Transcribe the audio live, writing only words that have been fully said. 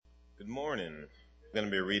Good morning. I'm going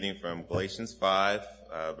to be reading from Galatians 5,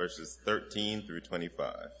 verses 13 through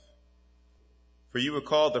 25. For you were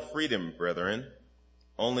called to freedom, brethren.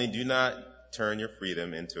 Only do not turn your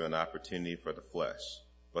freedom into an opportunity for the flesh,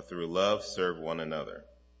 but through love serve one another.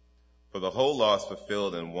 For the whole law is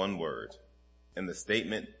fulfilled in one word, in the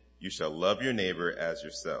statement, you shall love your neighbor as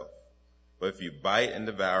yourself. But if you bite and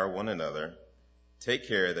devour one another, take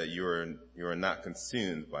care that you are not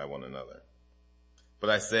consumed by one another. But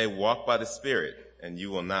I say, walk by the Spirit, and you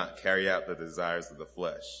will not carry out the desires of the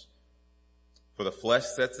flesh. For the flesh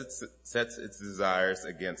sets its desires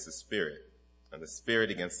against the Spirit, and the Spirit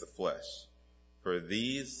against the flesh. For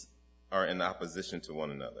these are in opposition to one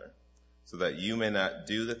another, so that you may not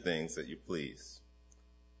do the things that you please.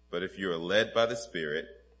 But if you are led by the Spirit,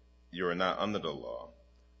 you are not under the law.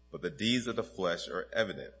 But the deeds of the flesh are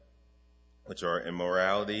evident, which are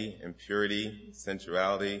immorality, impurity,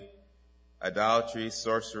 sensuality, idolatry,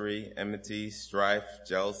 sorcery, enmity, strife,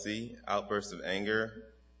 jealousy, outbursts of anger,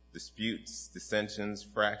 disputes, dissensions,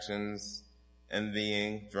 fractions,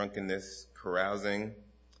 envying, drunkenness, carousing,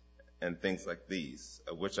 and things like these,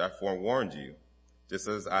 of which I forewarned you, just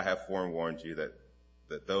as I have forewarned you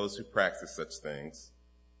that those who practice such things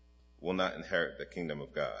will not inherit the kingdom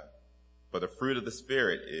of God. But the fruit of the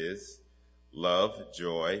Spirit is love,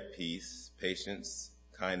 joy, peace, patience,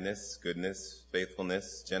 kindness, goodness,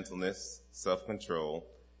 faithfulness, gentleness, self-control.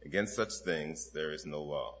 Against such things there is no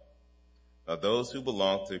law. Now those who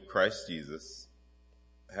belong to Christ Jesus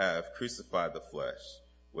have crucified the flesh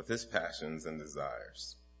with its passions and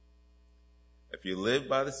desires. If you live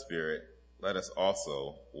by the Spirit, let us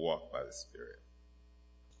also walk by the Spirit.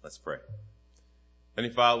 Let's pray.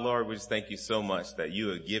 Heavenly Father, Lord, we just thank you so much that you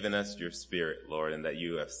have given us your Spirit, Lord, and that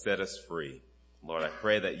you have set us free. Lord, I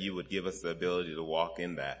pray that you would give us the ability to walk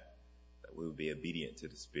in that we would be obedient to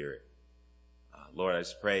the Spirit. Lord, I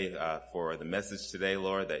just pray for the message today,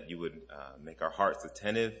 Lord, that you would make our hearts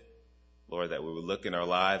attentive. Lord, that we would look in our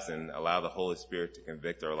lives and allow the Holy Spirit to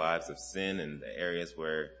convict our lives of sin and the areas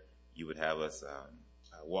where you would have us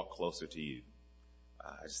walk closer to you.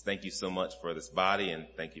 I just thank you so much for this body and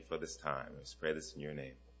thank you for this time. I just pray this in your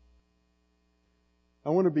name. I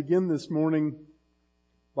want to begin this morning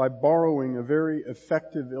by borrowing a very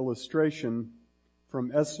effective illustration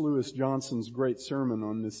from S. Lewis Johnson's great sermon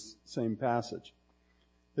on this same passage.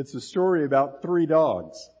 It's a story about 3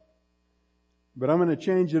 dogs. But I'm going to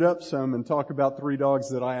change it up some and talk about 3 dogs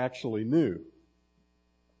that I actually knew.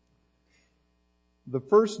 The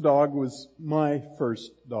first dog was my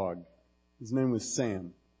first dog. His name was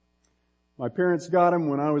Sam. My parents got him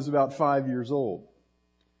when I was about 5 years old.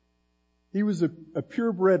 He was a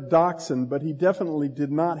purebred dachshund, but he definitely did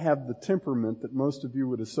not have the temperament that most of you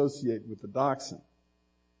would associate with the dachshund.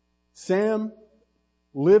 Sam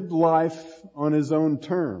lived life on his own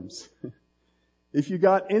terms. If you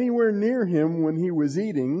got anywhere near him when he was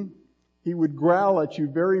eating, he would growl at you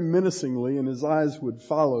very menacingly and his eyes would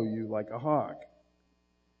follow you like a hawk.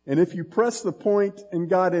 And if you pressed the point and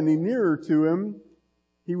got any nearer to him,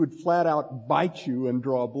 he would flat out bite you and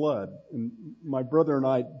draw blood. And my brother and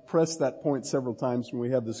I pressed that point several times when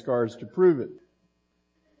we have the scars to prove it.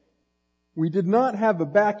 We did not have a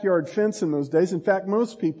backyard fence in those days. In fact,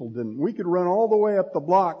 most people didn't. We could run all the way up the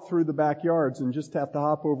block through the backyards and just have to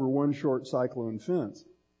hop over one short cyclone fence.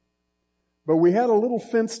 But we had a little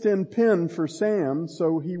fenced-in pen for Sam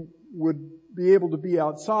so he would be able to be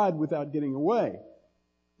outside without getting away.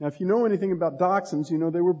 Now, if you know anything about dachshunds, you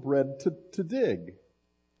know they were bred to dig.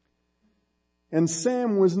 And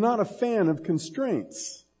Sam was not a fan of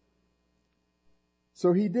constraints.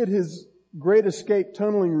 So he did his great escape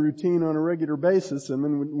tunneling routine on a regular basis and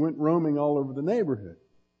then went roaming all over the neighborhood.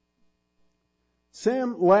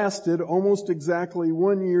 Sam lasted almost exactly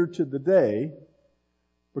 1 year to the day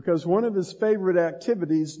because one of his favorite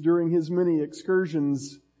activities during his many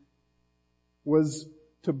excursions was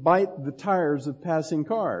to bite the tires of passing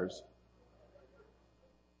cars.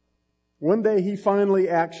 One day he finally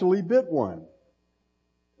actually bit one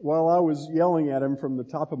while I was yelling at him from the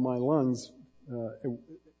top of my lungs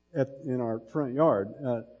in our front yard.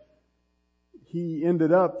 He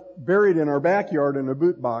ended up buried in our backyard in a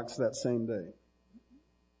boot box that same day.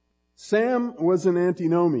 Sam was an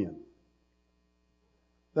antinomian.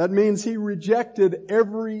 That means he rejected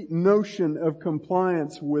every notion of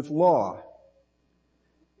compliance with law.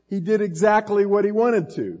 He did exactly what he wanted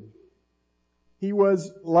to. He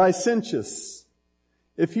was licentious.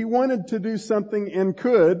 If he wanted to do something and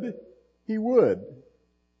could, he would.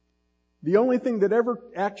 The only thing that ever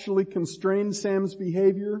actually constrained Sam's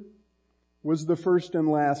behavior was the first and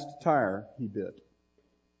last tire he bit.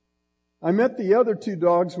 I met the other two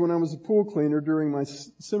dogs when I was a pool cleaner during my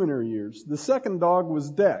seminary years. The second dog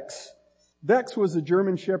was Dex. Dex was a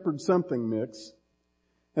German Shepherd something mix.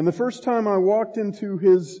 And the first time I walked into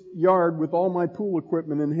his yard with all my pool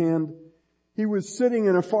equipment in hand, he was sitting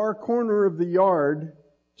in a far corner of the yard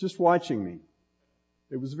just watching me.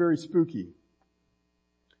 It was very spooky.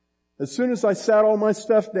 As soon as I sat all my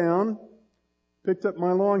stuff down, picked up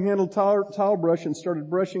my long-handled towel brush and started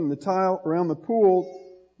brushing the tile around the pool,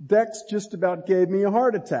 Dex just about gave me a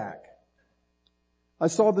heart attack. I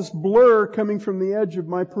saw this blur coming from the edge of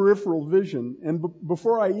my peripheral vision, and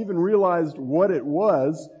before I even realized what it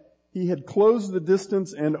was, he had closed the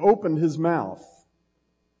distance and opened his mouth.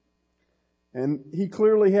 And he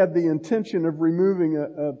clearly had the intention of removing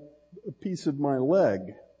a piece of my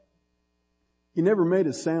leg. He never made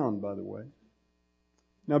a sound, by the way.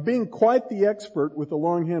 Now, being quite the expert with a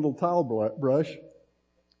long-handled towel brush,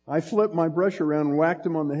 I flipped my brush around and whacked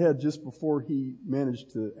him on the head just before he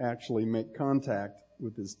managed to actually make contact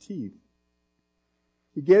with his teeth.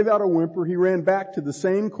 He gave out a whimper. He ran back to the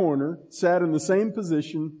same corner, sat in the same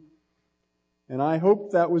position, and I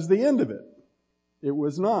hoped that was the end of it. It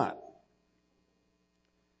was not.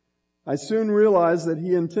 I soon realized that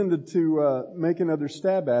he intended to make another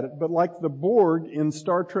stab at it, but like the Borg in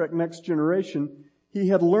Star Trek Next Generation, he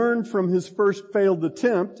had learned from his first failed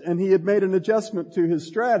attempt, and he had made an adjustment to his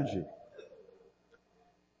strategy.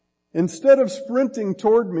 Instead of sprinting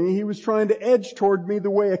toward me, he was trying to edge toward me the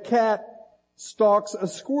way a cat stalks a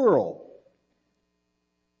squirrel.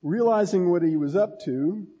 Realizing what he was up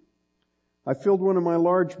to, I filled one of my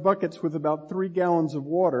large buckets with about 3 gallons of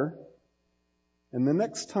water, and the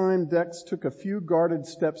next time Dex took a few guarded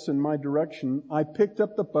steps in my direction, I picked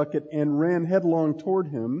up the bucket and ran headlong toward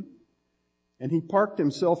him, and he parked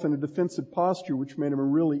himself in a defensive posture, which made him a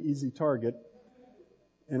really easy target.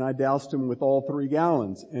 And I doused him with all 3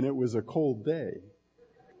 gallons, and it was a cold day.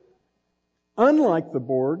 Unlike the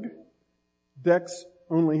Borg, Dex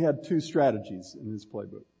only had 2 strategies in his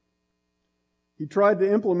playbook. He tried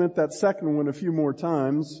to implement that second one a few more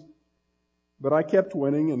times, but I kept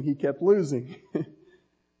winning and he kept losing.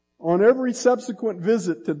 On every subsequent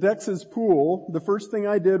visit to Dex's pool, the first thing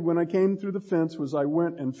I did when I came through the fence was I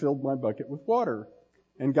went and filled my bucket with water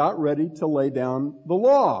and got ready to lay down the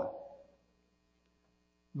law.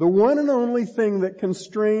 The one and only thing that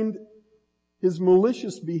constrained his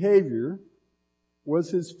malicious behavior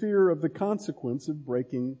was his fear of the consequence of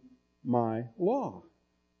breaking my law.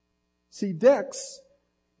 See, Dex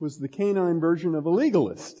was the canine version of a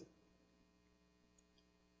legalist.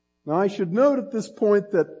 Now, I should note at this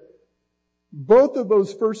point that both of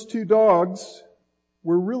those first 2 dogs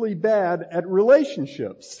were really bad at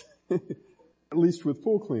relationships, at least with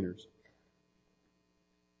pool cleaners.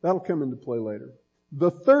 That'll come into play later.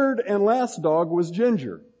 The third and last dog was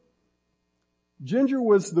Ginger. Ginger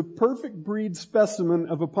was the perfect breed specimen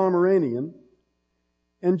of a Pomeranian,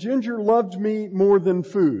 and Ginger loved me more than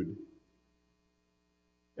food.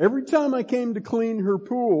 Every time I came to clean her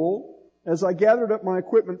pool, as I gathered up my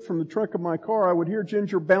equipment from the trunk of my car, I would hear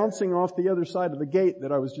Ginger bouncing off the other side of the gate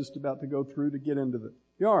that I was just about to go through to get into the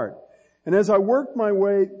yard. And as I worked my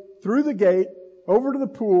way through the gate, over to the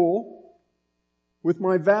pool, with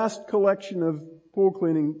my vast collection of pool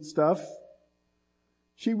cleaning stuff,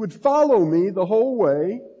 she would follow me the whole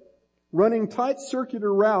way, running tight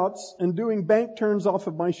circular routes and doing bank turns off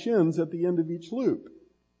of my shins at the end of each loop.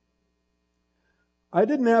 I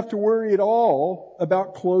didn't have to worry at all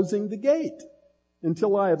about closing the gate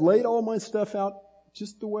until I had laid all my stuff out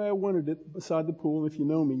just the way I wanted it beside the pool. And if you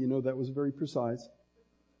know me, you know that was very precise.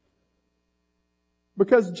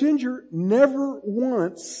 Because Ginger never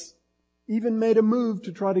once even made a move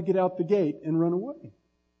to try to get out the gate and run away.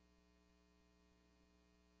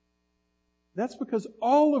 That's because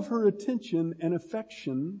all of her attention and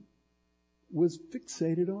affection was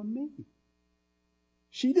fixated on me.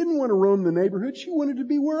 She didn't want to roam the neighborhood. She wanted to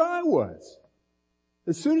be where I was.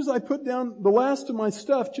 As soon as I put down the last of my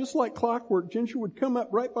stuff, just like clockwork, Ginger would come up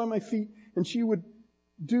right by my feet and she would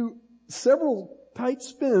do several tight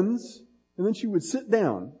spins and then she would sit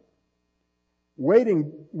down,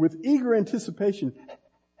 waiting with eager anticipation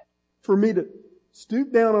for me to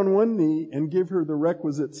stoop down on one knee and give her the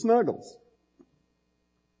requisite snuggles.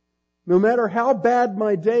 No matter how bad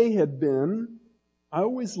my day had been, I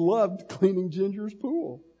always loved cleaning Ginger's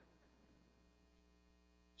pool.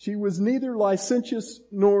 She was neither licentious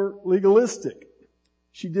nor legalistic.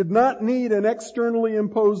 She did not need an externally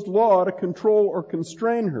imposed law to control or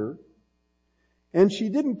constrain her, and she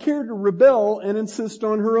didn't care to rebel and insist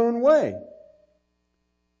on her own way.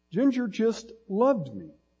 Ginger just loved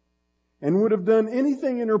me and would have done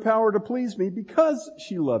anything in her power to please me because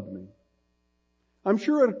she loved me. I'm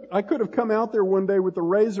sure I could have come out there one day with a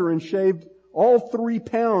razor and shaved all 3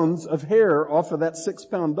 pounds of hair off of that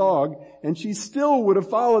 6-pound dog, and she still would have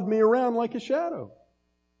followed me around like a shadow.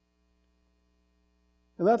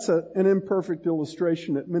 And that's an imperfect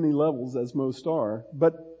illustration at many levels, as most are,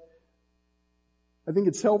 but I think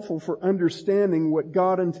it's helpful for understanding what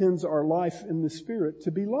God intends our life in the Spirit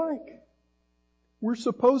to be like. We're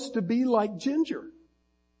supposed to be like Ginger.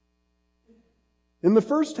 In the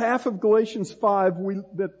first half of Galatians 5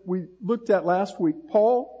 that we looked at last week,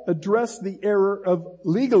 Paul addressed the error of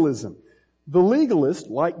legalism. The legalist,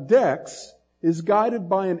 like Dex, is guided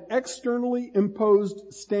by an externally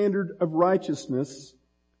imposed standard of righteousness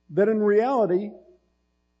that in reality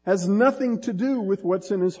has nothing to do with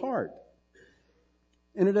what's in his heart.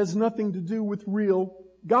 And it has nothing to do with real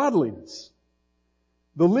godliness.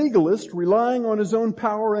 The legalist, relying on his own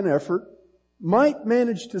power and effort, might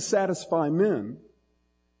manage to satisfy men,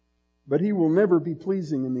 but he will never be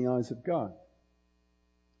pleasing in the eyes of God.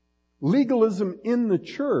 Legalism in the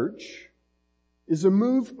church is a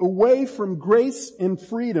move away from grace and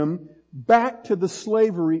freedom back to the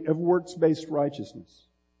slavery of works-based righteousness.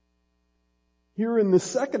 Here in the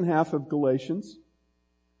second half of Galatians,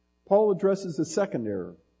 Paul addresses a second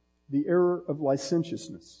error, the error of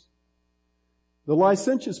licentiousness. The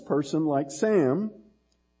licentious person, like Sam,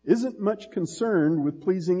 isn't much concerned with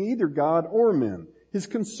pleasing either God or men. His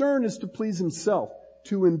concern is to please himself,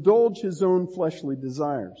 to indulge his own fleshly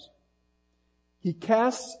desires. He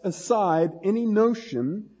casts aside any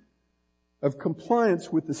notion of compliance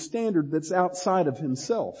with the standard that's outside of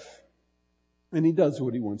himself, and he does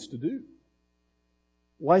what he wants to do.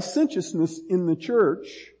 Licentiousness in the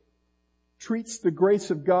church treats the grace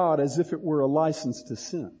of God as if it were a license to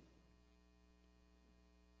sin.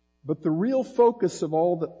 But the real focus of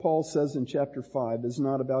all that Paul says in chapter 5 is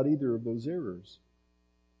not about either of those errors.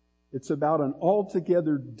 It's about an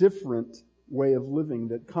altogether different way of living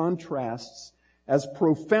that contrasts as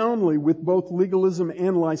profoundly with both legalism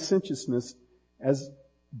and licentiousness as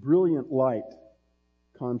brilliant light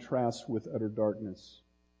contrasts with utter darkness.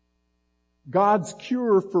 God's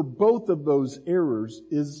cure for both of those errors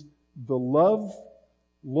is the love,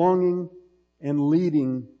 longing, and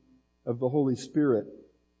leading of the Holy Spirit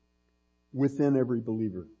within every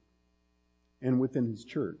believer and within His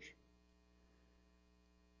church.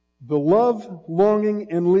 The love,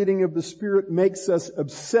 longing, and leading of the Spirit makes us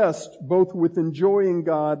obsessed both with enjoying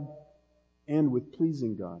God and with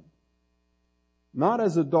pleasing God. Not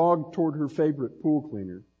as a dog toward her favorite pool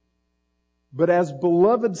cleaner, but as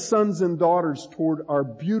beloved sons and daughters toward our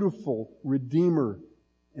beautiful Redeemer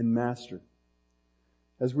and Master.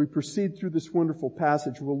 As we proceed through this wonderful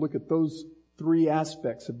passage, we'll look at those 3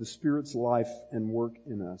 aspects of the Spirit's life and work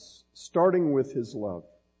in us, starting with His love.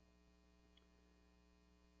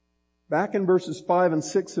 Back in verses 5 and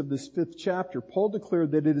 6 of this 5th chapter, Paul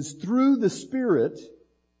declared that it is through the Spirit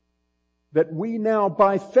that we now,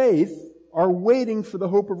 by faith, are waiting for the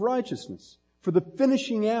hope of righteousness, for the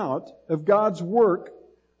finishing out of God's work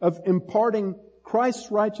of imparting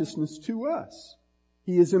Christ's righteousness to us.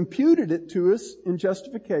 He has imputed it to us in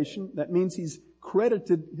justification. That means He's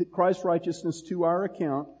credited Christ's righteousness to our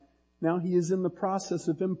account. Now He is in the process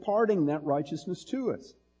of imparting that righteousness to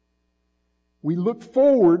us. We look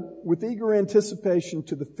forward with eager anticipation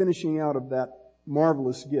to the finishing out of that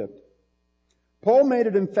marvelous gift. Paul made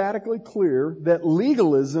it emphatically clear that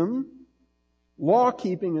legalism,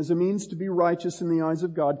 law-keeping as a means to be righteous in the eyes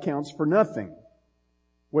of God, counts for nothing.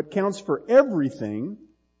 What counts for everything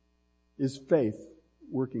is faith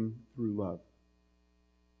working through love.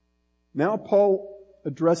 Now Paul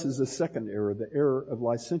addresses a second error, the error of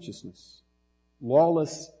licentiousness,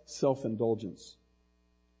 lawless self-indulgence.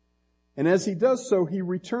 And as he does so, he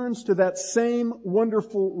returns to that same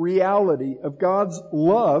wonderful reality of God's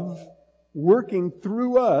love working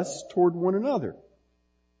through us toward one another.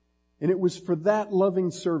 And it was for that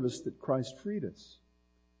loving service that Christ freed us.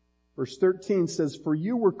 Verse 13 says, "For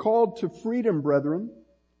you were called to freedom, brethren,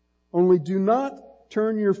 only do not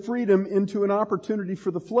turn your freedom into an opportunity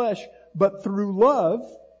for the flesh, but through love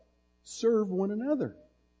serve one another.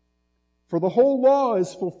 For the whole law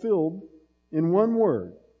is fulfilled in one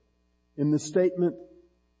word, in the statement,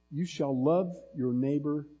 you shall love your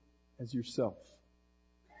neighbor as yourself."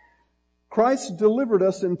 Christ delivered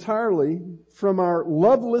us entirely from our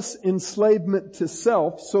loveless enslavement to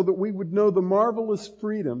self so that we would know the marvelous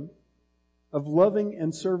freedom of loving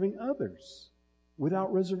and serving others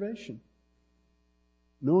without reservation,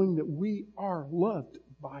 knowing that we are loved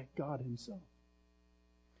by God Himself.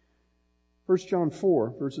 1 John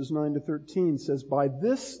 4, verses 9 to 13 says, "By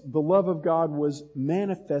this the love of God was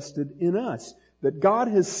manifested in us, that God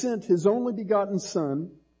has sent His only begotten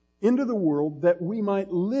Son into the world that we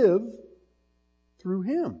might live through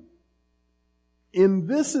Him. In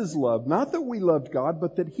this is love, not that we loved God,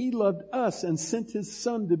 but that He loved us and sent His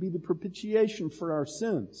Son to be the propitiation for our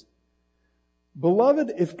sins.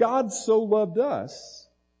 Beloved, if God so loved us,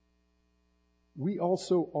 we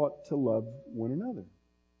also ought to love one another.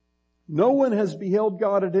 No one has beheld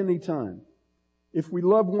God at any time. If we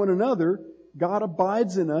love one another, God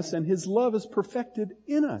abides in us and His love is perfected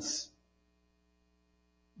in us.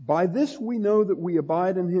 By this we know that we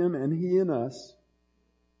abide in Him and He in us,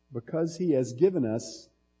 because He has given us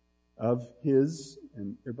of His,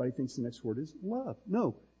 and everybody thinks the next word is love.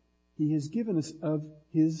 No, He has given us of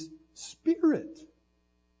His Spirit.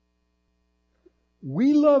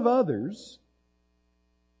 We love others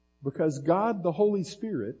because God, the Holy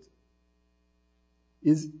Spirit,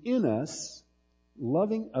 is in us,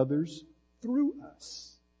 loving others through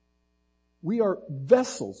us. We are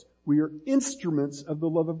vessels. We are instruments of the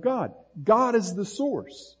love of God. God is the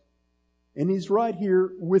source. And He's right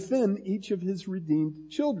here within each of His redeemed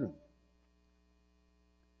children.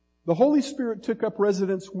 The Holy Spirit took up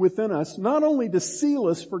residence within us, not only to seal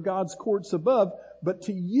us for God's courts above, but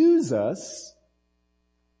to use us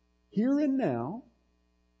here and now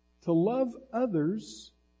to love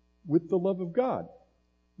others with the love of God.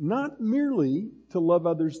 Not merely to love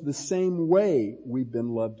others the same way we've been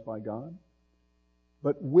loved by God,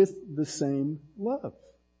 but with the same love.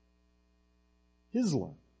 His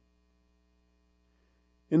love.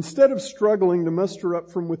 Instead of struggling to muster up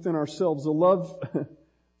from within ourselves a love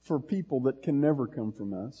for people that can never come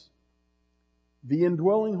from us, the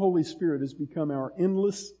indwelling Holy Spirit has become our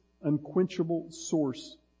endless, unquenchable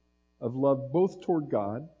source of love both toward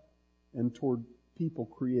God and toward people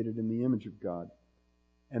created in the image of God.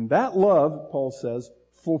 And that love, Paul says,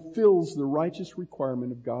 fulfills the righteous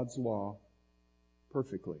requirement of God's law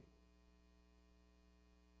perfectly.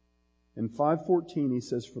 In 5:14 he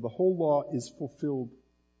says, "For the whole law is fulfilled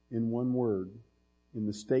in one word, in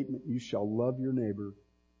the statement, you shall love your neighbor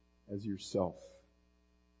as yourself."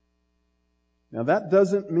 Now that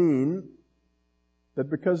doesn't mean that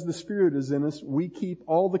because the Spirit is in us, we keep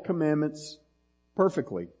all the commandments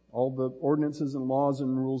perfectly, all the ordinances and laws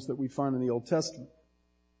and rules that we find in the Old Testament.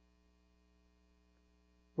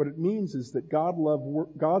 What it means is that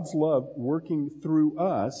God's love working through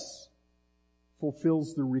us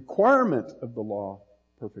fulfills the requirement of the law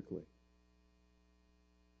perfectly.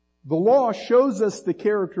 The law shows us the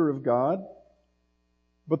character of God,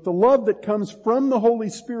 but the love that comes from the Holy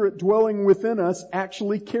Spirit dwelling within us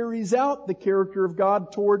actually carries out the character of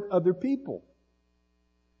God toward other people.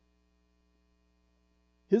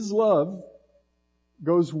 His love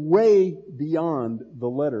goes way beyond the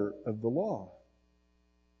letter of the law.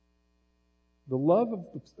 The love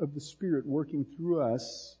of the Spirit working through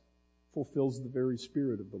us fulfills the very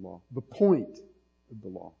spirit of the law, the point of the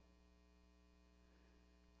law.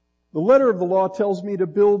 The letter of the law tells me to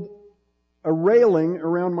build a railing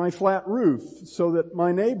around my flat roof so that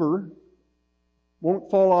my neighbor won't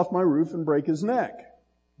fall off my roof and break his neck.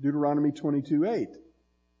 Deuteronomy 22:8.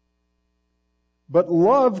 But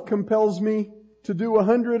love compels me to do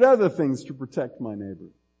 100 other things to protect my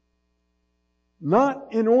neighbor.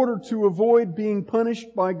 Not in order to avoid being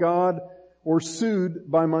punished by God or sued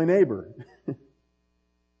by my neighbor,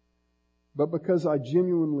 but because I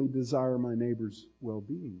genuinely desire my neighbor's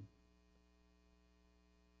well-being.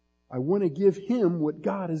 I want to give him what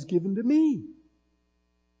God has given to me.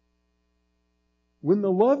 When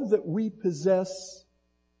the love that we possess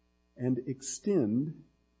and extend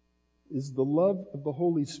is the love of the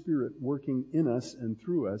Holy Spirit working in us and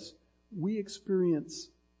through us, we experience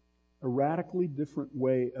a radically different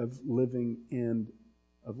way of living and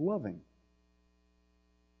of loving.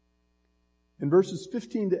 In verses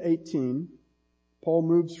 15 to 18, Paul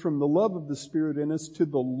moves from the love of the Spirit in us to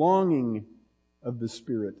the longing of the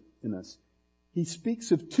Spirit in us. He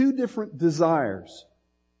speaks of two different desires,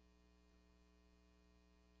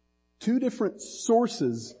 two different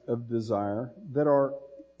sources of desire that are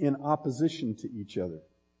in opposition to each other.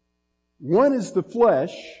 One is the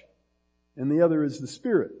flesh, and the other is the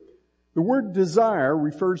Spirit. The word desire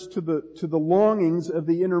refers to the longings of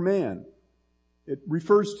the inner man. It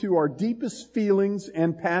refers to our deepest feelings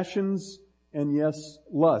and passions and, yes,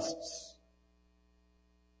 lusts.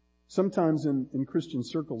 Sometimes in Christian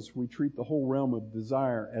circles we treat the whole realm of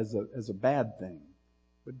desire as a bad thing,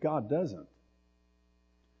 but God doesn't.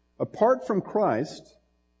 Apart from Christ,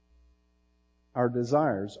 our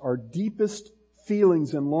desires, our deepest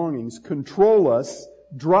feelings and longings control us,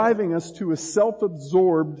 driving us to a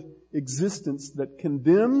self-absorbed existence that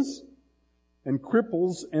condemns and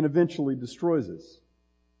cripples and eventually destroys us.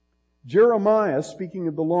 Jeremiah, speaking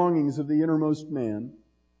of the longings of the innermost man,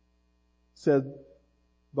 said,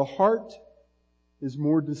 "The heart is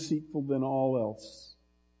more deceitful than all else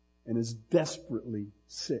and is desperately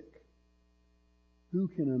sick. Who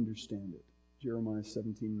can understand it?" Jeremiah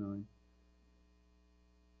 17:9.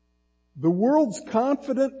 The world's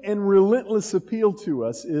confident and relentless appeal to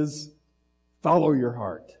us is, follow your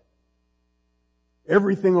heart.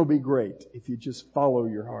 Everything will be great if you just follow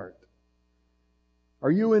your heart.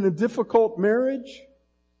 Are you in a difficult marriage?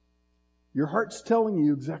 Your heart's telling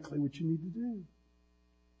you exactly what you need to do.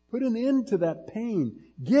 Put an end to that pain.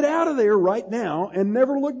 Get out of there right now and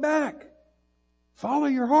never look back. Follow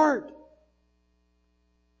your heart.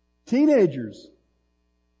 Teenagers,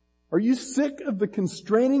 are you sick of the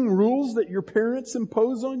constraining rules that your parents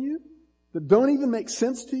impose on you that don't even make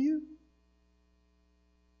sense to you?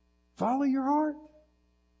 Follow your heart.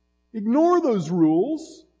 Ignore those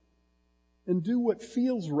rules and do what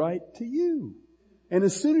feels right to you. And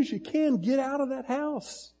as soon as you can, get out of that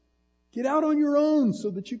house. Get out on your own so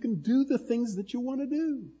that you can do the things that you want to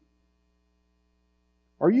do.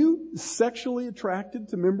 Are you sexually attracted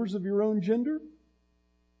to members of your own gender?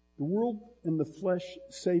 The world and the flesh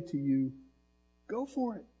say to you, go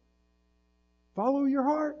for it. Follow your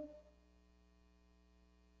heart.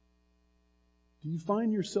 Do you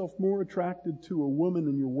find yourself more attracted to a woman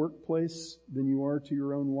in your workplace than you are to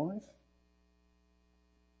your own wife?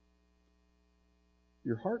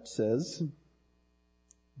 Your heart says,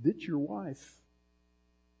 ditch your wife.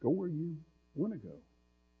 Go where you want to go.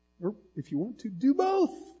 Or if you want to, do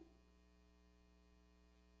both.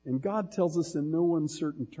 And God tells us in no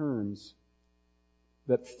uncertain terms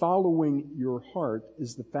that following your heart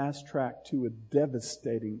is the fast track to a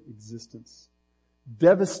devastating existence.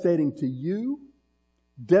 Devastating to you,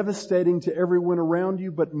 devastating to everyone around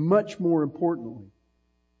you, but much more importantly,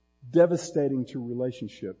 devastating to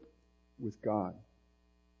relationship with God.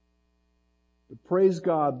 But praise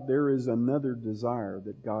God, there is another desire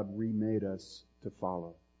that God remade us to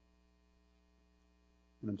follow.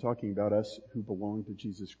 And I'm talking about us who belong to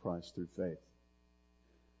Jesus Christ through faith.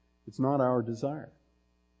 It's not our desire.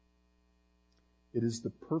 It is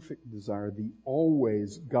the perfect desire, the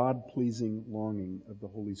always God-pleasing longing of the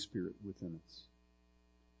Holy Spirit within us.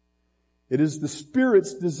 It is the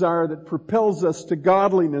Spirit's desire that propels us to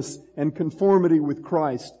godliness and conformity with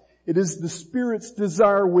Christ. It is the Spirit's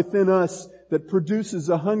desire within us that produces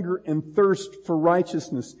a hunger and thirst for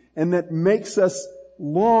righteousness and that makes us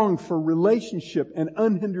long for relationship and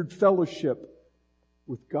unhindered fellowship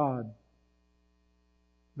with God.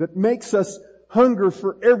 That makes us hunger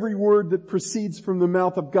for every word that proceeds from the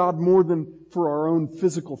mouth of God more than for our own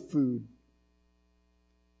physical food.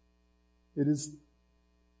 It is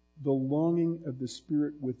the longing of the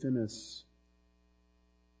Spirit within us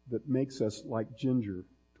that makes us like ginger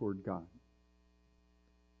toward God.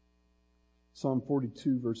 Psalm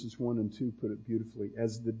 42 verses 1 and 2 put it beautifully.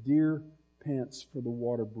 As the deer pants for the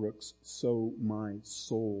water brooks, so my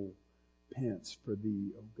soul pants for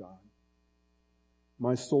thee, O God.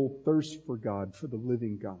 My soul thirsts for God, for the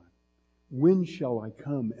living God. When shall I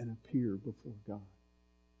come and appear before God?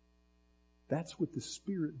 That's what the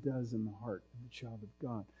Spirit does in the heart of the child of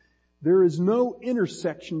God. There is no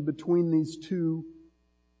intersection between these two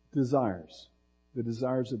desires, the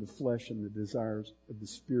desires of the flesh and the desires of the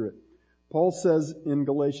Spirit. Paul says in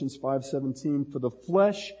Galatians 5:17, for the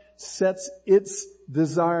flesh sets its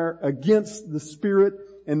desire against the Spirit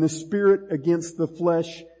and the Spirit against the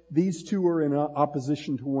flesh. These two are in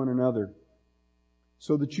opposition to one another,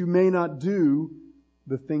 so that you may not do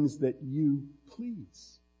the things that you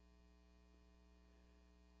please.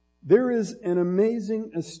 There is an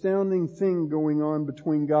amazing, astounding thing going on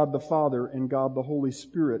between God the Father and God the Holy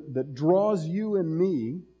Spirit that draws you and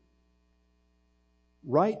me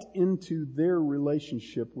right into their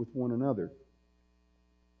relationship with one another.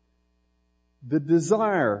 The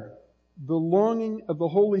desire, the longing of the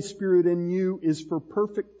Holy Spirit in you is for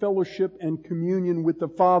perfect fellowship and communion with the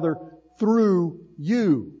Father through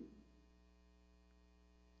you.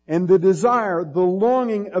 And the desire, the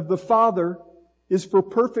longing of the Father is for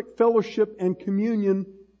perfect fellowship and communion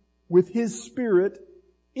with His Spirit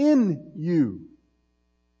in you.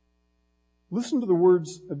 Listen to the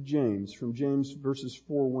words of James, from James verses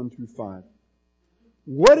 4:1-5.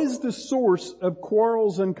 What is the source of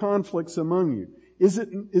quarrels and conflicts among you?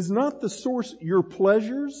 Is not the source your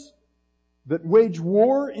pleasures that wage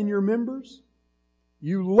war in your members?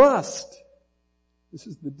 You lust. This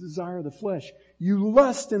is the desire of the flesh. You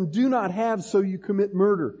lust and do not have, so you commit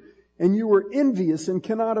murder. And you are envious and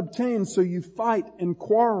cannot obtain, so you fight and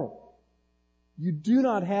quarrel. You do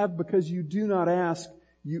not have because you do not ask.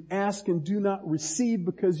 You ask and do not receive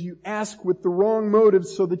because you ask with the wrong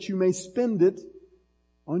motives so that you may spend it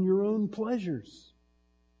on your own pleasures.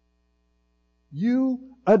 You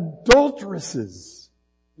adulteresses.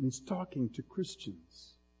 And he's talking to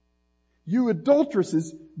Christians. You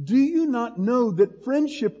adulteresses, do you not know that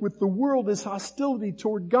friendship with the world is hostility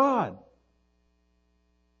toward God?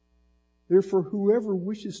 Therefore, whoever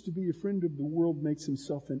wishes to be a friend of the world makes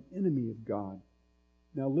himself an enemy of God.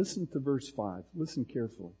 Now listen to verse 5. Listen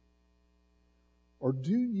carefully. Or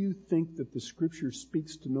do you think that the Scripture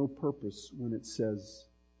speaks to no purpose when it says,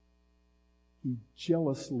 He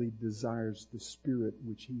jealously desires the Spirit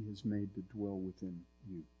which He has made to dwell within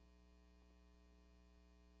you?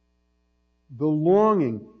 The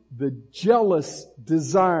longing, the jealous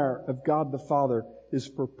desire of God the Father is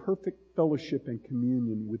for perfect fellowship and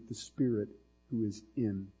communion with the Spirit who is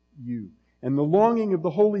in you. And the longing of the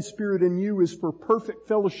Holy Spirit in you is for perfect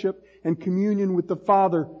fellowship and communion with the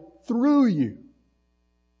Father through you.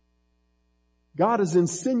 God is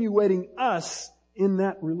insinuating us in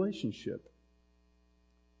that relationship.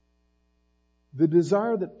 The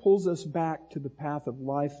desire that pulls us back to the path of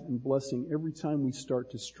life and blessing every time we start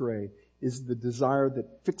to stray is the desire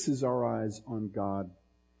that fixes our eyes on God.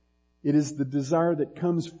 It is the desire that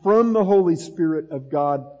comes from the Holy Spirit of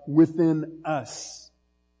God within us.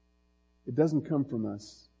 It doesn't come from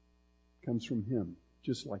us. It comes from Him,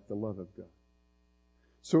 just like the love of God.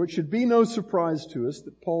 So it should be no surprise to us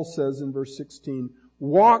that Paul says in verse 16,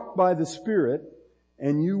 walk by the Spirit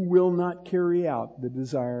and you will not carry out the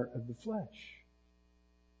desire of the flesh.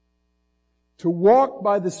 To walk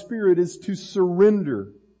by the Spirit is to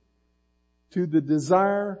surrender to the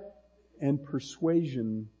desire and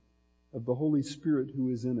persuasion of the Holy Spirit who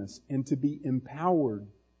is in us, and to be empowered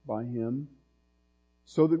by Him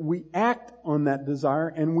so that we act on that desire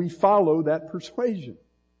and we follow that persuasion.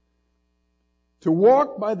 To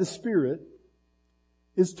walk by the Spirit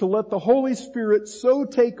is to let the Holy Spirit so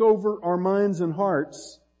take over our minds and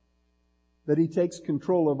hearts that He takes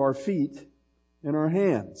control of our feet and our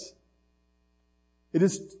hands. It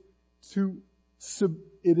is to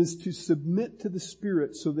submit to the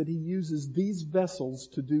Spirit so that He uses these vessels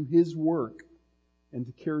to do His work and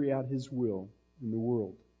to carry out His will in the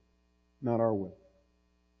world, not our will.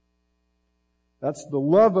 That's the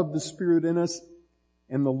love of the Spirit in us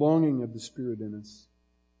and the longing of the Spirit in us.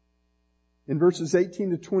 In verses 18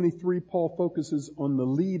 to 23, Paul focuses on the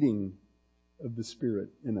leading of the Spirit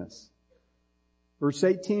in us. Verse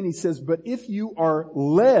 18, he says, but if you are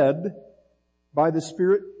led by the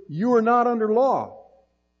Spirit, you are not under law.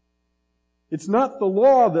 It's not the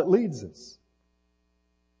law that leads us.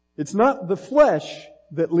 It's not the flesh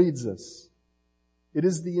that leads us. It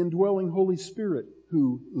is the indwelling Holy Spirit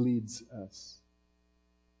who leads us.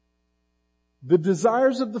 The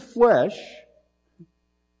desires of the flesh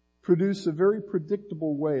produce a very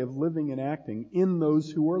predictable way of living and acting in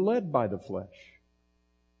those who are led by the flesh.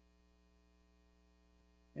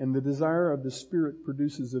 And the desire of the Spirit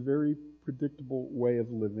produces a very predictable way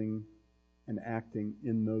of living and acting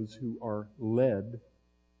in those who are led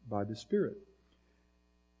by the Spirit.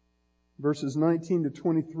 Verses 19 to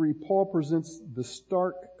 23, Paul presents the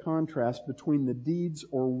stark contrast between the deeds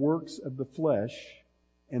or works of the flesh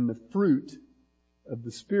and the fruit of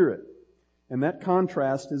the Spirit. And that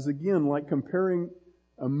contrast is again like comparing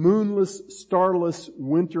a moonless, starless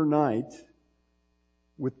winter night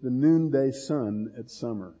with the noonday sun at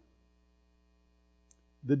summer.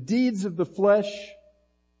 The deeds of the flesh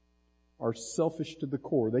are selfish to the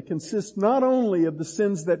core. They consist not only of the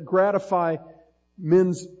sins that gratify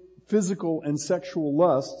men's physical and sexual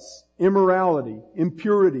lusts, immorality,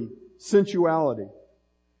 impurity, sensuality,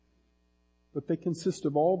 but they consist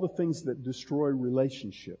of all the things that destroy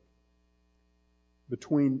relationship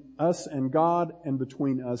between us and God and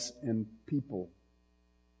between us and people.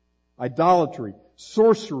 Idolatry,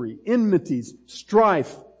 sorcery, enmities,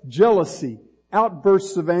 strife, jealousy,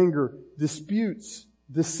 outbursts of anger, disputes,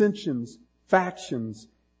 dissensions, factions,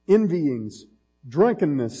 envyings,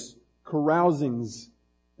 drunkenness, carousings,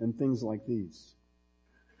 and things like these.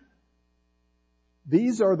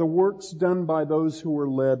 These are the works done by those who are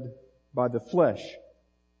led by the flesh.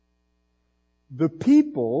 The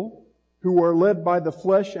people who are led by the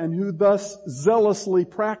flesh and who thus zealously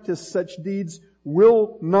practice such deeds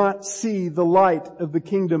will not see the light of the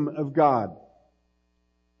kingdom of God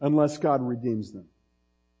unless God redeems them.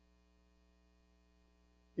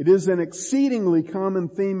 It is an exceedingly common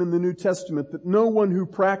theme in the New Testament that no one who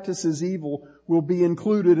practices evil will be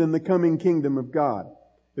included in the coming kingdom of God.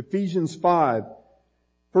 Ephesians 5,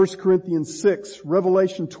 1 Corinthians 6,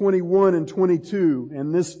 Revelation 21 and 22,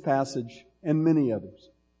 and this passage and many others.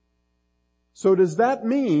 So does that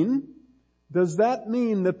mean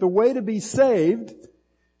that the way to be saved,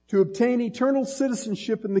 to obtain eternal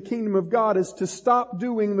citizenship in the kingdom of God, is to stop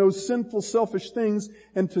doing those sinful, selfish things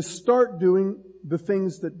and to start doing the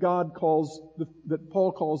things that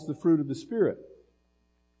Paul calls the fruit of the Spirit?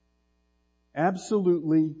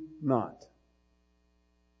 Absolutely not.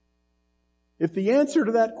 If the answer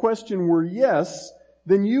to that question were yes,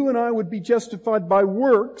 then you and I would be justified by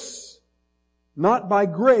works, not by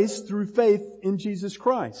grace through faith in Jesus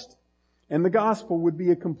Christ. And the gospel would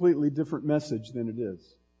be a completely different message than it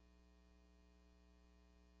is.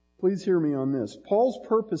 Please hear me on this. Paul's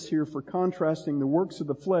purpose here for contrasting the works of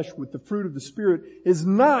the flesh with the fruit of the Spirit is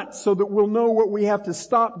not so that we'll know what we have to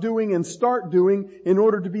stop doing and start doing in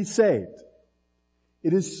order to be saved.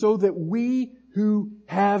 It is so that we who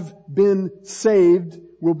have been saved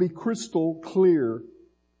will be crystal clear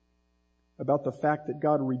about the fact that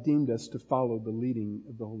God redeemed us to follow the leading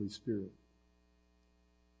of the Holy Spirit.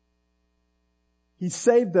 He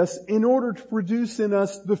saved us in order to produce in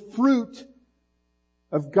us the fruit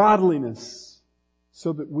of godliness,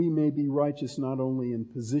 so that we may be righteous not only in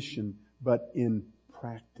position, but in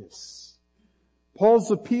practice.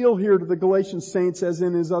 Paul's appeal here to the Galatian saints, as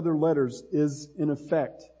in his other letters, is in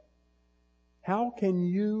effect, how can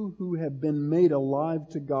you who have been made alive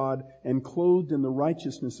to God and clothed in the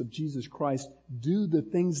righteousness of Jesus Christ do the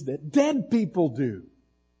things that dead people do?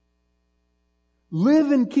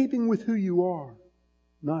 Live in keeping with who you are,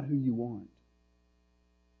 not who you aren't.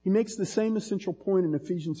 He makes the same essential point in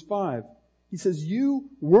Ephesians 5. He says, you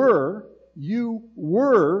were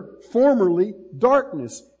formerly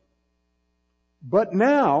darkness, but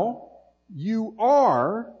now you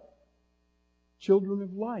are children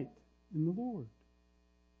of light in the Lord.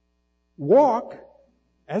 Walk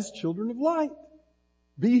as children of light.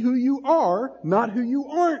 Be who you are, not who you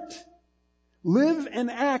aren't. Live and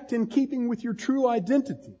act in keeping with your true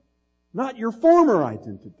identity, not your former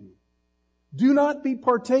identity. Do not be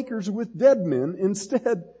partakers with dead men.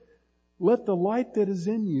 Instead, let the light that is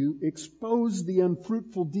in you expose the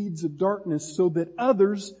unfruitful deeds of darkness so that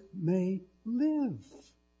others may live.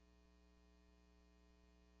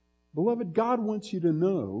 Beloved, God wants you to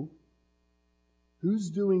know who's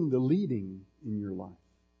doing the leading in your life.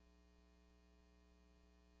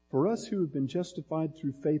 For us who have been justified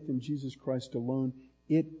through faith in Jesus Christ alone,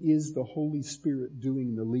 it is the Holy Spirit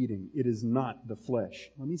doing the leading. It is not the flesh.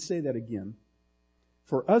 Let me say that again.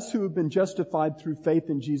 For us who have been justified through faith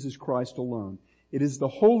in Jesus Christ alone, it is the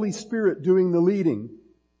Holy Spirit doing the leading,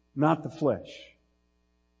 not the flesh.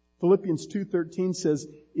 Philippians 2:13 says,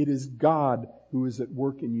 it is God who is at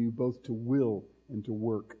work in you both to will and to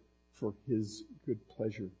work for His good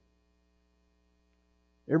pleasure.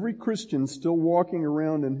 Every Christian still walking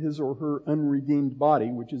around in his or her unredeemed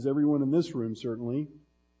body, which is everyone in this room certainly,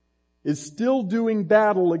 is still doing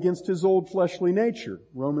battle against his old fleshly nature,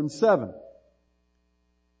 Romans 7.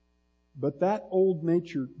 But that old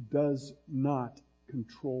nature does not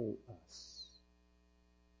control us.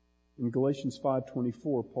 In Galatians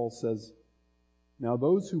 5:24, Paul says, now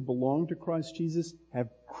those who belong to Christ Jesus have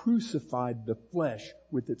crucified the flesh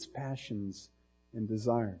with its passions and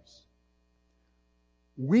desires.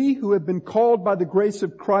 We who have been called by the grace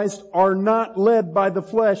of Christ are not led by the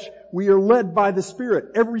flesh. We are led by the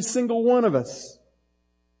Spirit, every single one of us.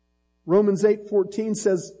 Romans 8:14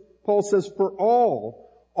 says, Paul says, for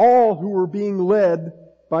all who are being led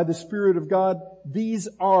by the Spirit of God, these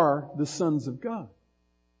are the sons of God.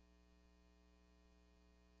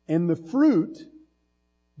 And the fruit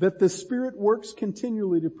that the Spirit works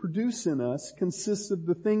continually to produce in us consists of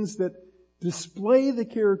the things that display the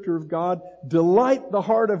character of God, delight the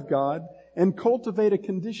heart of God, and cultivate a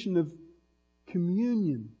condition of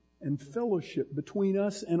communion and fellowship between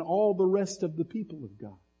us and all the rest of the people of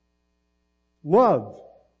God. Love,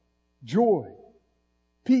 joy,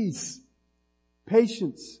 peace,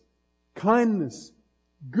 patience, kindness,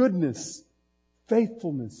 goodness,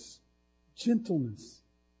 faithfulness, gentleness,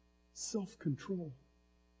 self-control.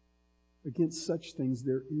 Against such things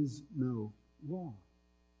there is no law.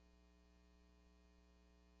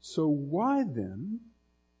 So why then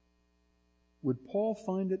would Paul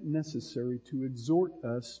find it necessary to exhort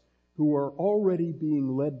us who are already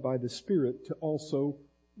being led by the Spirit to also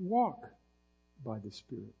walk by the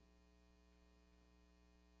Spirit?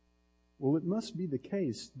 Well, it must be the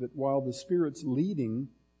case that while the Spirit's leading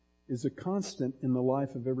is a constant in the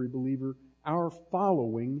life of every believer, our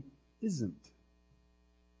following isn't.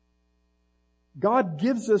 God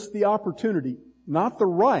gives us the opportunity, not the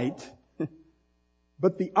right,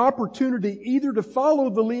 but the opportunity either to follow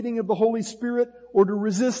the leading of the Holy Spirit or to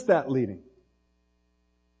resist that leading.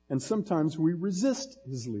 And sometimes we resist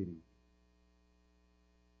His leading.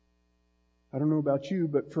 I don't know about you,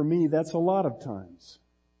 but for me, that's a lot of times.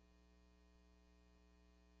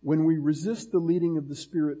 When we resist the leading of the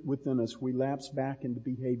Spirit within us, we lapse back into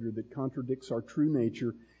behavior that contradicts our true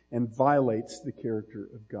nature and violates the character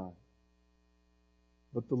of God.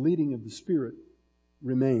 But the leading of the Spirit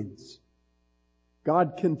remains.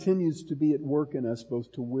 God continues to be at work in us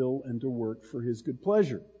both to will and to work for His good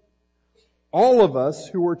pleasure. All of us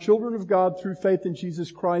who are children of God through faith in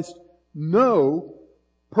Jesus Christ know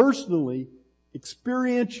personally,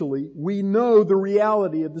 experientially, we know the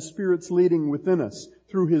reality of the Spirit's leading within us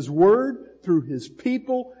through His Word, through His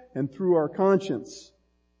people, and through our conscience.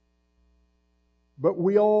 But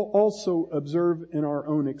we all also observe in our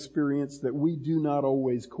own experience that we do not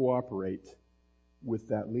always cooperate with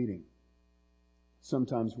that leading.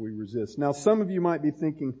 Sometimes we resist. Now, some of you might be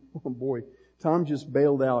thinking, oh boy, Tom just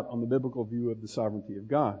bailed out on the biblical view of the sovereignty of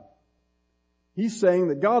God. He's saying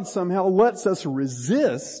that God somehow lets us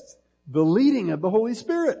resist the leading of the Holy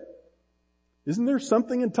Spirit. Isn't there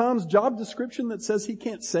something in Tom's job description that says he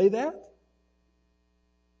can't say that?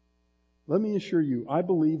 Let me assure you, I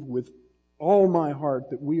believe with all my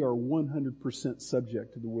heart that we are 100%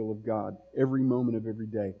 subject to the will of God every moment of every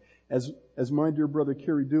day. As my dear brother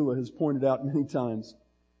Kerry Dula has pointed out many times,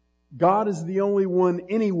 God is the only one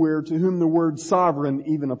anywhere to whom the word sovereign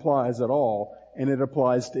even applies at all, and it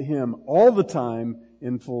applies to Him all the time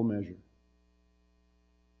in full measure.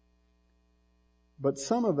 But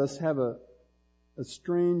some of us have a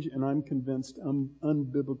strange and I'm convinced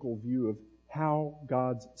unbiblical view of how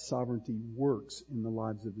God's sovereignty works in the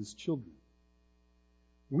lives of His children.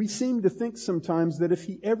 We seem to think sometimes that if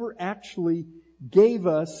He ever actually gave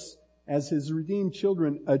us, as His redeemed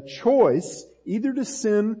children, a choice either to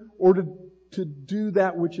sin or to do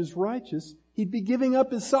that which is righteous, He'd be giving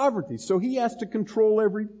up His sovereignty. So He has to control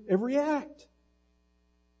every act.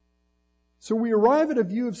 So we arrive at a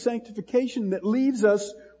view of sanctification that leaves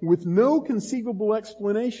us with no conceivable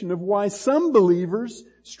explanation of why some believers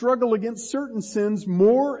struggle against certain sins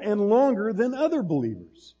more and longer than other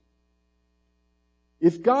believers.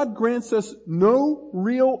 If God grants us no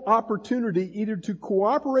real opportunity either to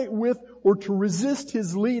cooperate with or to resist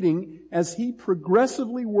His leading as He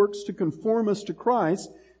progressively works to conform us to Christ,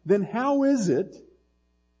 then how is it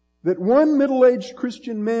that one middle-aged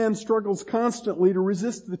Christian man struggles constantly to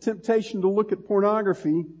resist the temptation to look at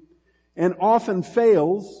pornography and often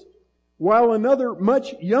fails, while another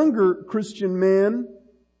much younger Christian man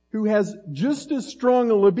who has just as strong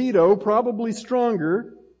a libido, probably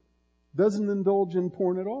stronger, doesn't indulge in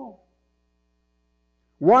porn at all?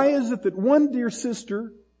 Why is it that one dear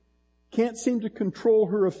sister can't seem to control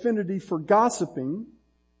her affinity for gossiping,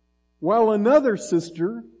 while another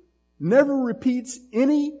sister never repeats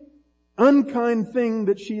any unkind thing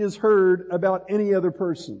that she has heard about any other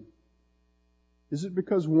person? Is it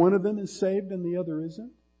because one of them is saved and the other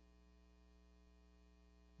isn't?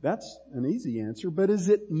 That's an easy answer, but is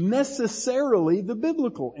it necessarily the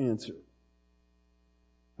biblical answer?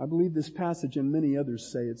 I believe this passage and many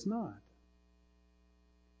others say it's not.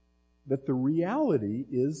 That the reality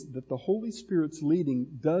is that the Holy Spirit's leading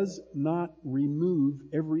does not remove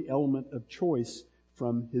every element of choice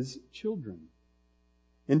from His children.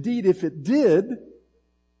 Indeed, if it did,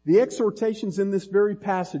 the exhortations in this very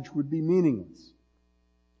passage would be meaningless.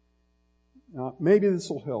 Now, maybe this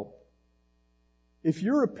will help. If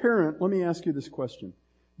you're a parent, let me ask you this question.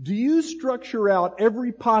 Do you structure out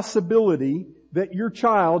every possibility that your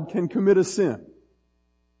child can commit a sin?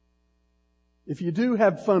 If you do,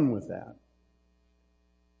 have fun with that.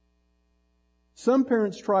 Some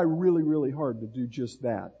parents try really, really hard to do just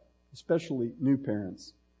that, especially new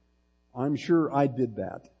parents. I'm sure I did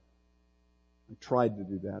that. I tried to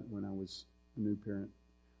do that when I was a new parent.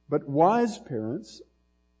 But wise parents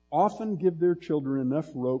often give their children enough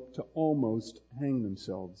rope to almost hang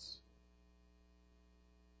themselves.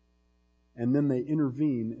 And then they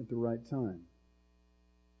intervene at the right time.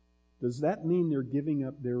 Does that mean they're giving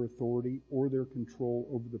up their authority or their control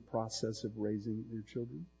over the process of raising their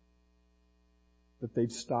children? That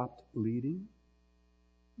they've stopped leading?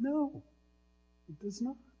 No, it does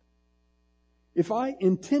not. If I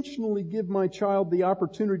intentionally give my child the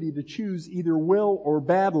opportunity to choose either well or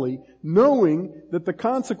badly, knowing that the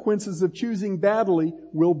consequences of choosing badly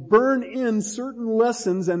will burn in certain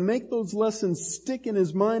lessons and make those lessons stick in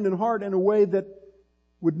his mind and heart in a way that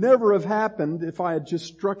would never have happened if I had just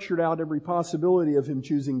structured out every possibility of him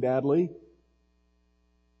choosing badly,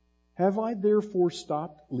 have I therefore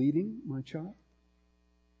stopped leading my child?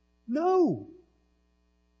 No.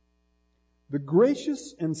 The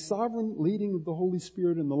gracious and sovereign leading of the Holy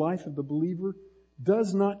Spirit in the life of the believer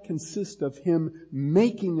does not consist of Him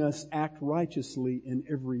making us act righteously in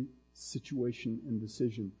every situation and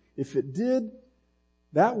decision. If it did,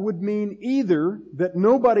 that would mean either that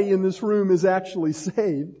nobody in this room is actually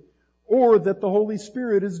saved, or that the Holy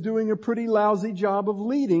Spirit is doing a pretty lousy job of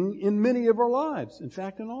leading in many of our lives. In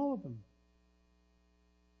fact, in all of them.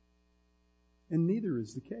 And neither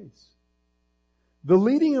is the case. The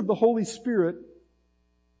leading of the Holy Spirit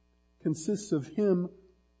consists of Him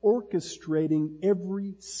orchestrating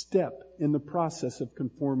every step in the process of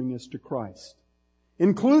conforming us to Christ,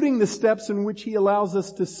 including the steps in which He allows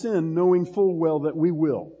us to sin, knowing full well that we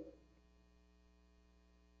will.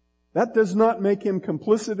 That does not make Him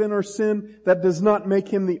complicit in our sin. That does not make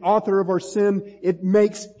Him the author of our sin. It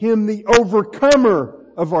makes Him the overcomer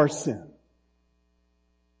of our sin.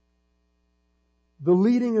 The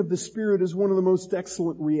leading of the Spirit is one of the most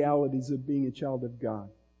excellent realities of being a child of God.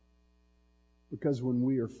 Because when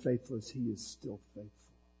we are faithless, He is still faithful.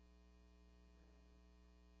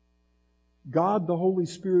 God, the Holy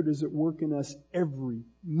Spirit, is at work in us every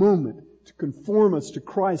moment to conform us to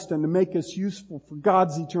Christ and to make us useful for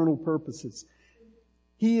God's eternal purposes.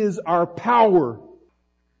 He is our power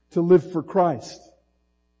to live for Christ.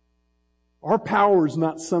 Our power is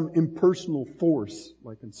not some impersonal force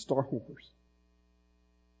like in Star Wars.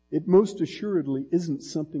 It most assuredly isn't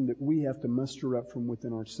something that we have to muster up from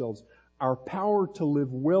within ourselves. Our power to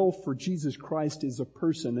live well for Jesus Christ is a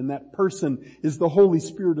person, and that person is the Holy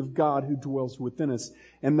Spirit of God who dwells within us.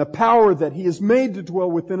 And the power that He has made to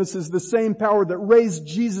dwell within us is the same power that raised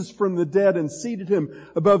Jesus from the dead and seated Him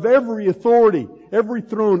above every authority, every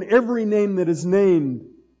throne, every name that is named,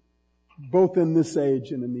 both in this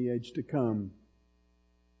age and in the age to come.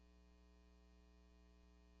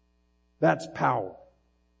 That's power.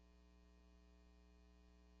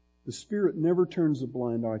 The Spirit never turns a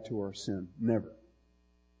blind eye to our sin. Never.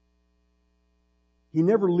 He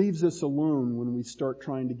never leaves us alone when we start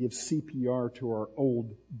trying to give CPR to our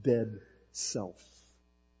old, dead self.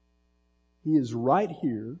 He is right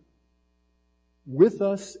here with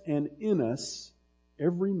us and in us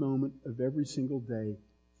every moment of every single day,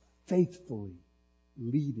 faithfully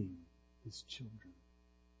leading His children.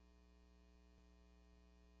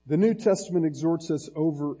 The New Testament exhorts us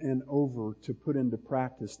over and over to put into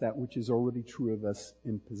practice that which is already true of us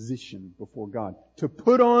in position before God. To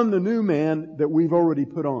put on the new man that we've already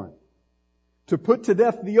put on. To put to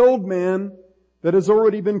death the old man that has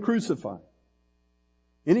already been crucified.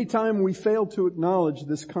 Anytime we fail to acknowledge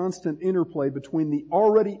this constant interplay between the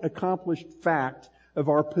already accomplished fact of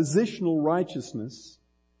our positional righteousness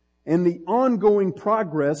and the ongoing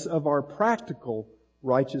progress of our practical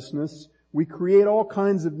righteousness, we create all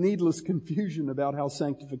kinds of needless confusion about how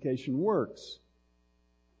sanctification works.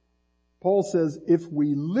 Paul says, if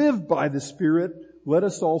we live by the Spirit, let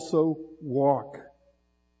us also walk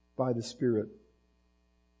by the Spirit.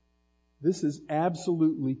 This is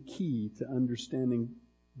absolutely key to understanding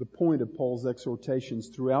the point of Paul's exhortations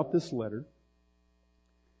throughout this letter.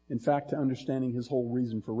 In fact, to understanding his whole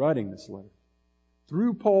reason for writing this letter.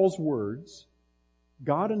 Through Paul's words,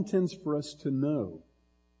 God intends for us to know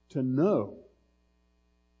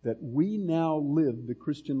that we now live the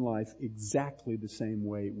Christian life exactly the same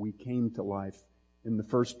way we came to life in the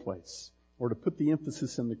first place. Or to put the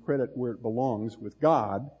emphasis and the credit where it belongs with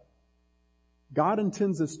God, God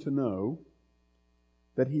intends us to know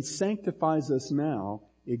that He sanctifies us now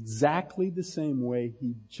exactly the same way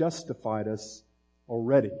He justified us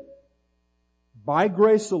already. By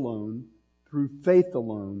grace alone, through faith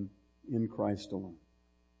alone, in Christ alone.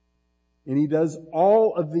 And He does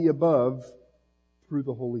all of the above through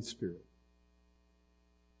the Holy Spirit.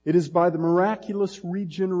 It is by the miraculous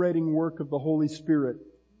regenerating work of the Holy Spirit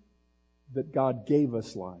that God gave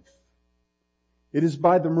us life. It is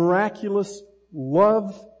by the miraculous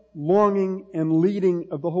love, longing, and leading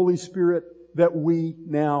of the Holy Spirit that we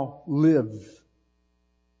now live.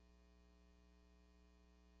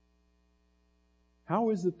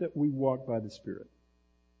 How is it that we walk by the Spirit?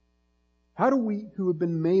 How do we, who have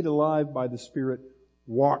been made alive by the Spirit,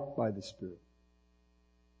 walk by the Spirit?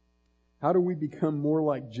 How do we become more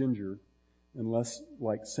like Ginger and less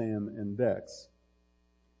like Sam and Dex?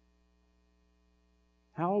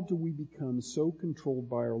 How do we become so controlled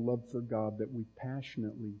by our love for God that we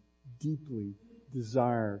passionately, deeply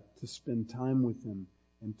desire to spend time with Him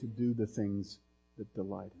and to do the things that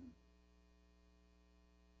delight Him?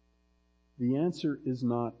 The answer is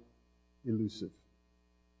not elusive.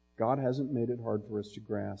 God hasn't made it hard for us to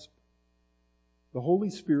grasp. The Holy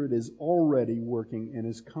Spirit is already working and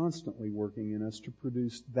is constantly working in us to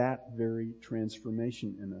produce that very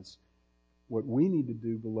transformation in us. What we need to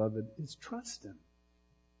do, beloved, is trust Him.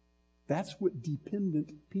 That's what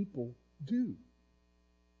dependent people do.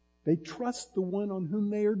 They trust the one on whom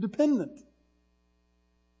they are dependent.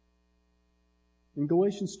 In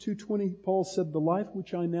Galatians 2:20, Paul said, "The life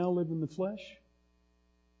which I now live in the flesh,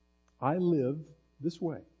 I live this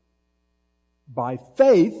way, by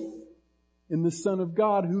faith in the Son of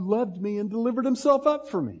God who loved me and delivered himself up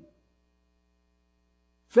for me."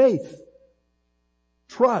 Faith,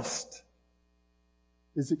 trust,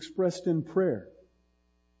 is expressed in prayer.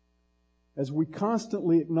 As we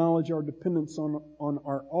constantly acknowledge our dependence on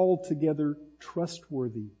our altogether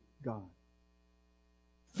trustworthy God.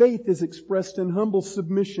 Faith is expressed in humble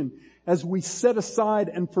submission as we set aside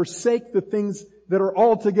and forsake the things that are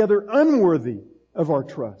altogether unworthy of our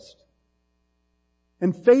trust.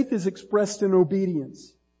 And faith is expressed in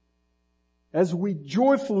obedience as we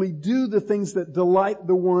joyfully do the things that delight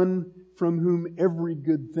the one from whom every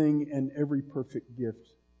good thing and every perfect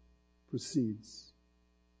gift proceeds.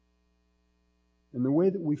 And the way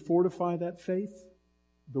that we fortify that faith,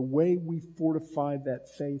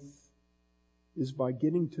 is by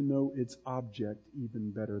getting to know its object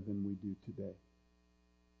even better than we do today.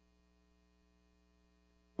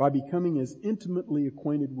 By becoming as intimately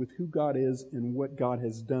acquainted with who God is and what God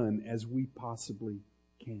has done as we possibly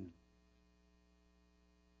can.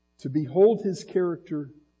 To behold His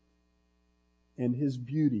character and His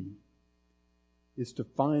beauty is to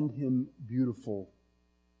find Him beautiful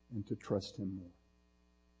and to trust Him more.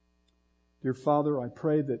 Dear Father, I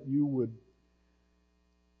pray that you would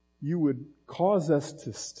cause us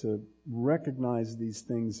to recognize these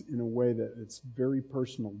things in a way that it's very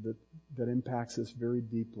personal, that impacts us very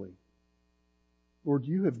deeply. Lord,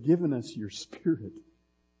 you have given us your Spirit.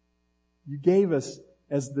 You gave us,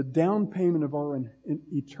 as the down payment of our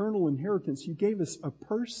eternal inheritance, you gave us a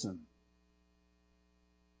person.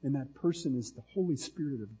 And that person is the Holy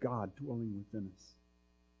Spirit of God dwelling within us.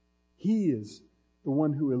 He is the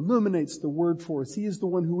one who illuminates the Word for us. He is the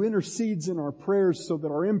one who intercedes in our prayers so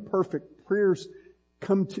that our imperfect prayers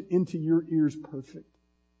come into your ears perfect.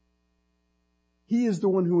 He is the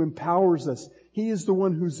one who empowers us. He is the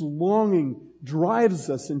one whose longing drives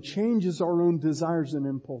us and changes our own desires and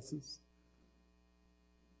impulses.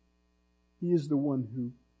 He is the one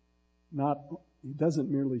who He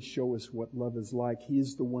doesn't merely show us what love is like. He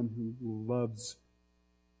is the one who loves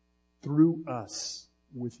through us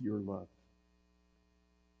with your love.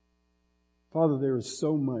 Father, there is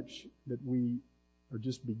so much that we are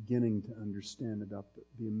just beginning to understand about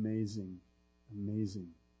the amazing,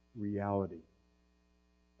 amazing reality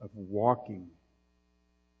of walking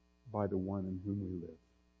by the one in whom we live.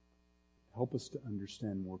 Help us to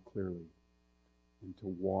understand more clearly and to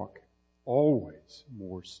walk always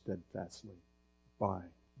more steadfastly by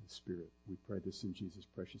the Spirit. We pray this in Jesus'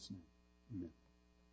 precious name. Amen.